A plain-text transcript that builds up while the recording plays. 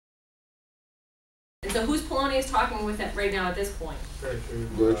And so who's Polonius talking with it right now at this point?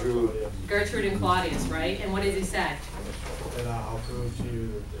 Gertrude and Claudius, right? And what does he say? And I'll prove to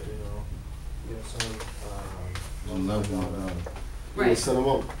you that, you have some right. They set him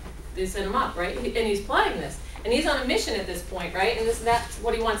up. They set him up, right? And he's playing this. And he's on a mission at this point, right? And that's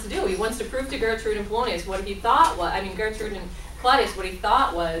what he wants to do. He wants to prove to Gertrude and Polonius what he thought was, Gertrude and Claudius, what he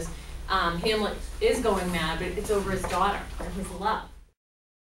thought was Hamlet is going mad, but it's over his daughter and his love.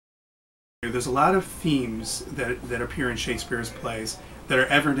 There's a lot of themes that appear in Shakespeare's plays that are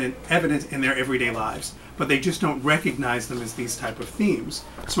evident in their everyday lives, but they just don't recognize them as these type of themes.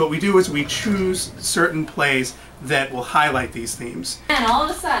 So what we do is we choose certain plays that will highlight these themes. And all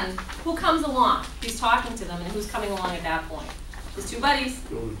of a sudden, who comes along? He's talking to them, and who's coming along at that point? His two buddies.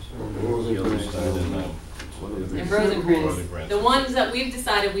 And Rosencrantz. The ones that we've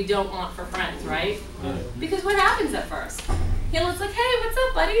decided we don't want for friends, right? Because what happens at first? Hamlet's like, hey, what's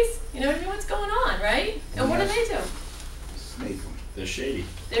up, buddies? You know what I mean? What's going on, right? And what do they do? Snake them. They're shady.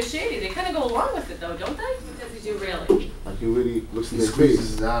 They're shady. They kind of go along with it, though, don't they? Because they do really. Like he really looks in He their face.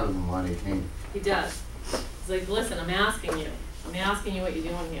 squeezes out of them while they came. He does. He's like, listen, I'm asking you. I'm asking you what you're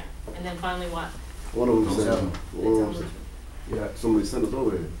doing here. And then finally what? One of them said, Yeah. somebody sent us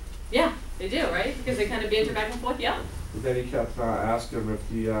over here. Yeah, they do, right? Because they kind of banter back and forth, yeah. But then he kept asking him if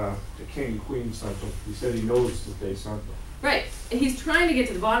the king and queen sent them. He said he knows that they sent them. Right. And he's trying to get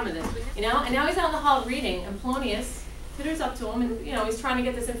to the bottom of this, you know? And now he's out in the hall reading, and Polonius titters up to him, and, you know, he's trying to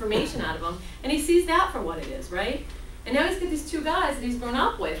get this information out of him. And he sees that for what it is, right? And now he's got these two guys that he's grown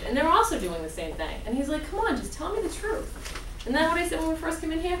up with, and they're also doing the same thing. And he's like, come on, just tell me the truth. And then what I said when we first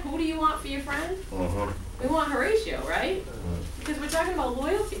came in here, who do you want for your friend? We want Horatio, right? Because we're talking about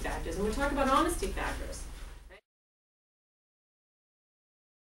loyalty factors, and we're talking about honesty factors.